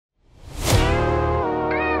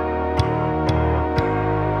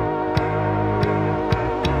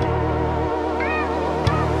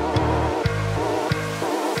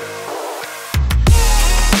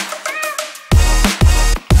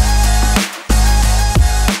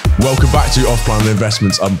Welcome back to Off-Plan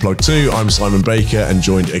Investments Unplugged 2. I'm Simon Baker and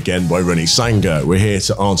joined again by Rennie Sanger. We're here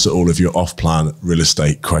to answer all of your off-plan real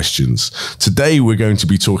estate questions. Today, we're going to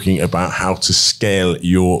be talking about how to scale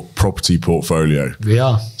your property portfolio. We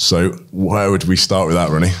are. So where would we start with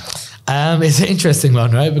that, Rennie? It's an interesting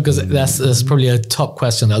one, right? Because that's probably a top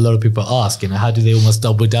question that a lot of people ask. You know, how do they almost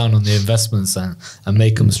double down on their investments and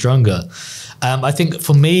make them stronger? I think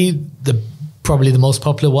for me, probably the most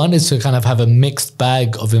popular one is to kind of have a mixed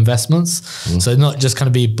bag of investments. So not just kind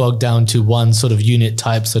of be bogged down to one sort of unit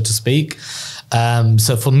type, so to speak.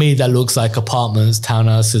 So for me, that looks like apartments,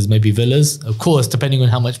 townhouses, maybe villas. Of course, depending on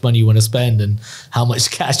how much money you want to spend and how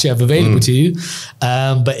much cash you have available to you.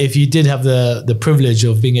 But if you did have the privilege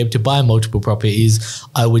of being able to buy multiple properties,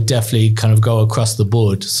 I would definitely kind of go across the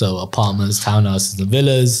board. So apartments, townhouses and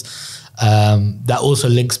villas. That also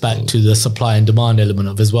links back to the supply and demand element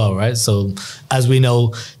of as well, right? So as we know,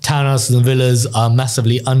 townhouses and villas are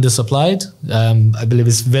massively undersupplied. I believe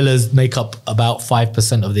villas make up about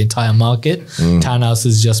 5% of the entire market.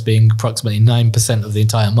 Townhouses just being approximately 9% of the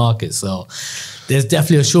entire market. So there's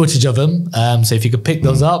definitely a shortage of them. So if you could pick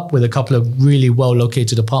those up with a couple of really well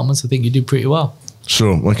located apartments, I think you do pretty well.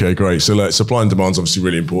 Sure. Okay, great. So supply and demand is obviously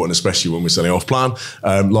really important, especially when we're selling off plan.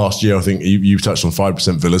 Last year, I think you touched on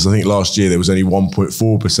 5% villas. I think last year there was only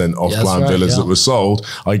 1.4% off plan villas that were sold.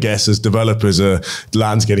 I guess as developers,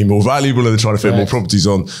 land's getting more valuable and they're trying to fit more properties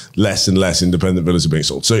on, less and less independent villas are being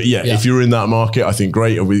sold. So yeah, if you're in that market, I think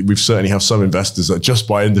great. We've certainly have some investors that just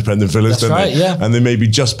buy independent villas, and they maybe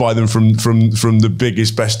just buy them from the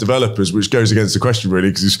biggest, best developers, which goes against the question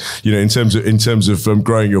really, because you know in terms of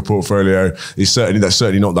growing your portfolio, that's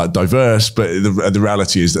certainly not that diverse, but the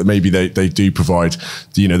reality is that maybe they do provide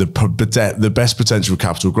the best potential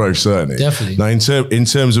capital growth, certainly. Definitely. Now in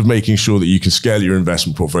terms of making sure that you can scale your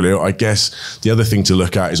investment portfolio, I guess the other thing to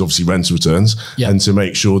look at is obviously rental returns, and to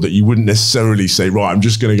make sure that you wouldn't necessarily say, right, I'm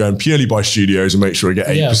just going to go and purely buy studios and make sure I get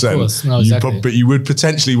 8%. Yeah, of course. No, exactly. But you would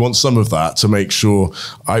potentially want some of that to make sure,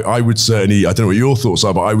 I would certainly, I don't know what your thoughts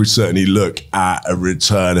are, but I would certainly look at a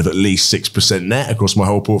return of at least 6% net across my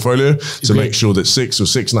whole portfolio to make sure that 6 or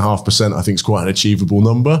 6.5% I think is quite an achievable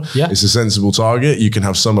number. It's a sensible target. You can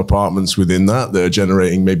have some apartments within that are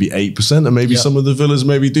generating maybe 8%, and maybe some of the villas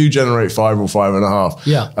maybe do generate 5 or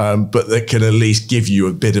 5.5. But they can at least give you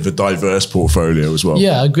a bit of a diverse portfolio as well.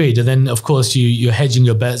 Yeah, agreed. And then of course you're hedging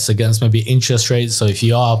your bets against maybe interest rates. So if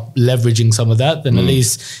you are leveraging some of that, then at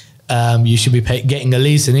least you should be getting at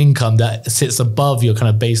least an income that sits above your kind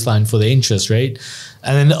of baseline for the interest rate.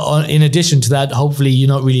 And then in addition to that, hopefully you're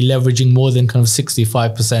not really leveraging more than kind of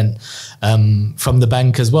 65% from the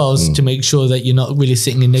bank as well, to make sure that you're not really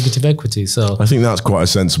sitting in negative equity. So I think that's quite a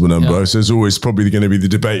sensible number. So there's always probably going to be the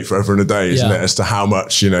debate forever and a day, isn't it, as to how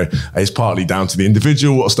much, it's partly down to the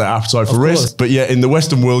individual, what's their appetite for risk. But yeah, in the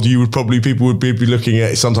Western world, people would be looking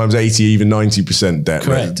at sometimes 80, even 90% debt.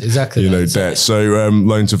 Correct, exactly. Debt. So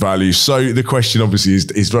loan to value. So the question obviously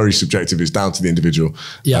is very subjective. It's down to the individual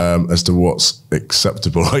as to what's acceptable,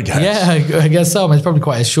 I guess. Yeah, I guess so. I mean, it's probably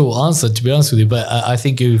quite a short answer, to be honest with you, but I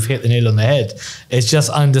think you've hit the nail on the head. It's just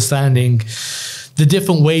understanding the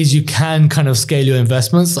different ways you can kind of scale your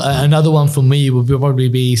investments. Another one for me would probably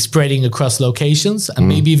be spreading across locations and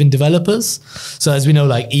maybe even developers. So as we know,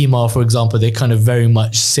 like EMAR, for example, they kind of very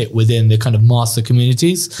much sit within the kind of master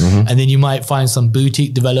communities. And then you might find some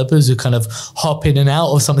boutique developers who kind of hop in and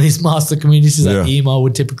out of some of these master communities that EMAR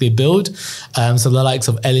would typically build. So the likes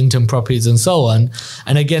of Ellington Properties and so on.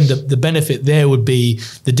 And again, the benefit there would be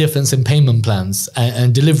the difference in payment plans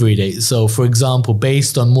and delivery dates. So for example,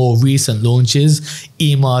 based on more recent launches,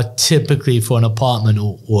 EMAR typically for an apartment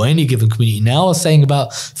or any given community now are saying about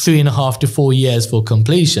 3.5 to 4 years for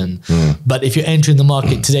completion. But if you're entering the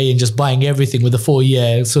market today and just buying everything with a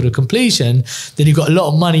 4-year sort of completion, then you've got a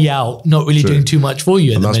lot of money out, not really doing too much for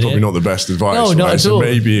you. And that's probably not the best advice. No, not at all. So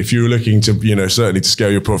maybe if you're looking to, certainly to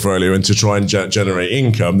scale your portfolio and to try and generate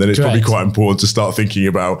income, then it's probably quite important to start thinking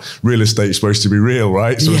about real estate supposed to be real,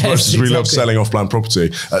 right? So as much as we love selling off-plan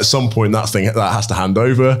property, at some point that has to hand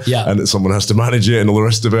over, and that someone has to manage it and all the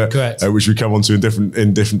rest of it, which we come onto in different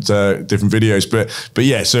videos. But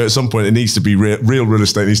yeah, so at some point it needs to be real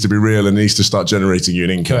estate needs to be real and needs to start generating you an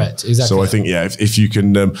income. Correct, exactly. So I think if you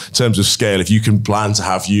can, in terms of scale, if you can plan to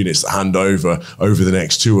have units that hand over the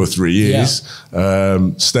next 2 or 3 years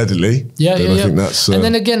steadily, then I think that's. And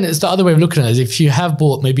then again, it's the other way of looking at it. Is if you have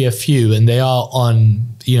bought maybe a few and they are on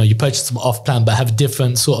you purchase them off plan but have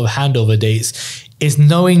different sort of handover dates, is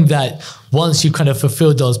knowing that once you kind of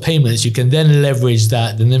fulfill those payments, you can then leverage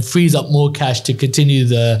that and then frees up more cash to continue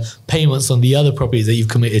the payments on the other properties that you've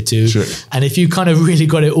committed to. Sure. And if you kind of really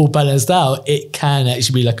got it all balanced out, it can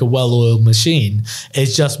actually be like a well-oiled machine.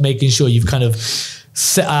 It's just making sure you've kind of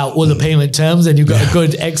set out all the payment terms and you've got a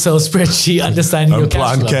good Excel spreadsheet understanding your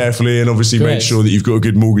cash flow. Plan carefully and obviously make sure that you've got a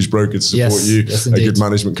good mortgage broker to support you, a good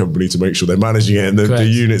management company to make sure they're managing it and the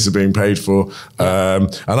units are being paid for. And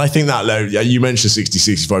I think that, you mentioned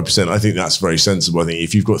 60-65%. I think that's very sensible. I think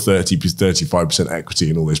if you've got 30-35% equity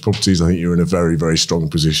in all those properties, I think you're in a very, very strong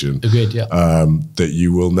position. Agreed, yeah. That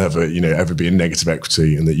you will never, ever be in negative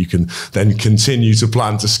equity, and that you can then continue to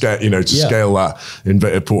plan to scale, scale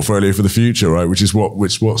that portfolio for the future, right? Which is what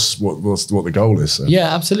the goal is. So.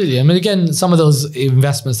 Yeah, absolutely. I mean, again, some of those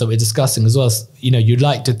investments that we're discussing as well, you'd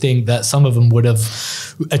like to think that some of them would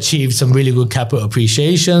have achieved some really good capital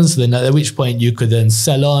appreciation. So then at which point you could then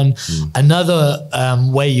sell on. Another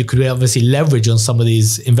way you could obviously leverage on some of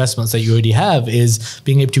these investments that you already have is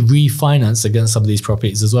being able to refinance against some of these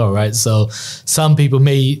properties as well, right? So some people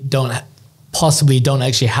possibly don't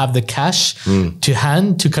actually have the cash to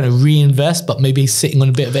hand to kind of reinvest, but maybe sitting on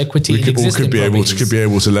a bit of equity in existing properties. Could be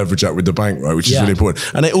able to leverage that with the bank, right? Which is really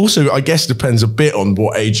important. And it also, I guess, depends a bit on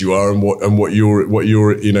what age you are and what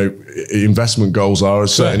your investment goals are.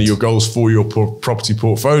 Certainly your goals for your property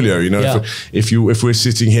portfolio. If we're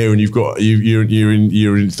sitting here and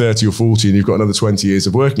you're in 30 or 40 and you've got another 20 years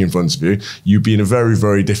of working in front of you, you'd be in a very,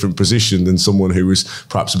 very different position than someone who was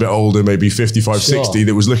perhaps a bit older, maybe 55, 60,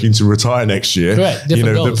 that was looking to retire next year. Goals,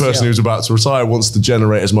 the person who's about to retire wants to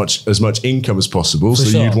generate as much income as possible.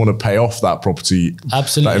 You'd want to pay off that property,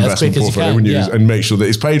 that investment portfolio, and make sure that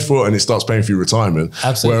it's paid for and it starts paying for your retirement.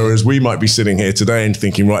 Whereas we might be sitting here today and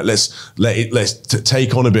thinking, right, let's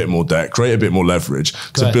take on a bit more debt, create a bit more leverage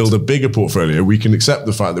to build a bigger portfolio. We can accept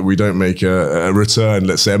the fact that we don't make a return,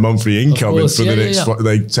 let's say a monthly income for the next,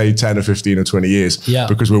 they say 10 or 15 or 20 years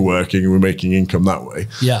because we're working and we're making income that way.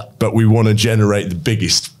 But we want to generate the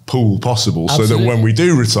biggest pool possible so that when we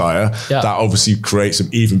do retire, that obviously creates an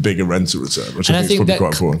even bigger rental return, which I think is probably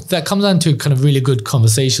quite important. That comes down to kind of really good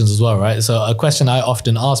conversations as well, right? So a question I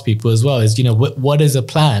often ask people as well is, what is a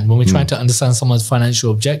plan when we're trying to understand someone's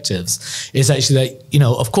financial objectives? It's actually that,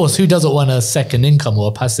 of course, who doesn't want a second income or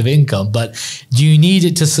a passive income, but do you need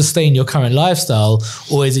it to sustain your current lifestyle,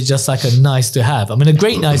 or is it just like a nice to have? I mean, a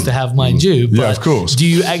great nice to have, mind you, but of course. Do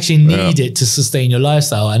you actually need it to sustain your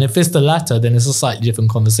lifestyle? And if it's the latter, then it's a slightly different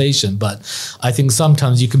conversation. But I think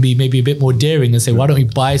sometimes you can be maybe a bit more daring and say, why don't we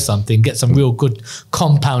buy something, get some real good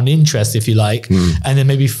compound interest, if you like, and then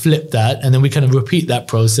maybe flip that, and then we kind of repeat that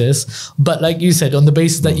process. But like you said, on the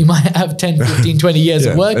basis that you might have 10, 15, 20 years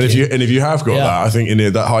of work. And if you have got that, I think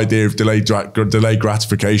that idea of delayed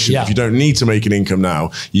gratification, if you don't need to make an income now,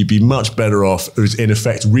 you'd be much better off, in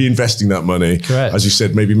effect, reinvesting that money. Correct. As you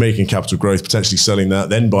said, maybe making capital growth, potentially selling that,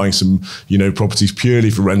 then buying some properties purely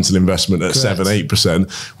for rental investment at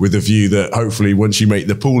 7-8%, with the view that hopefully once you make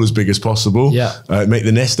the pool as big as possible, make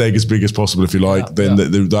the nest egg as big as possible, if you like, then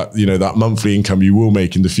that monthly income you will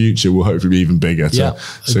make in the future will hopefully be even bigger.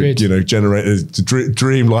 Generate a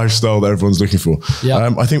dream lifestyle that everyone's looking for.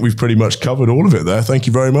 I think we've pretty much covered all of it there. Thank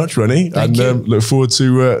you very much, Rennie, and look forward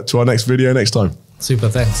to our next video next time. Super,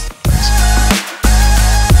 thanks.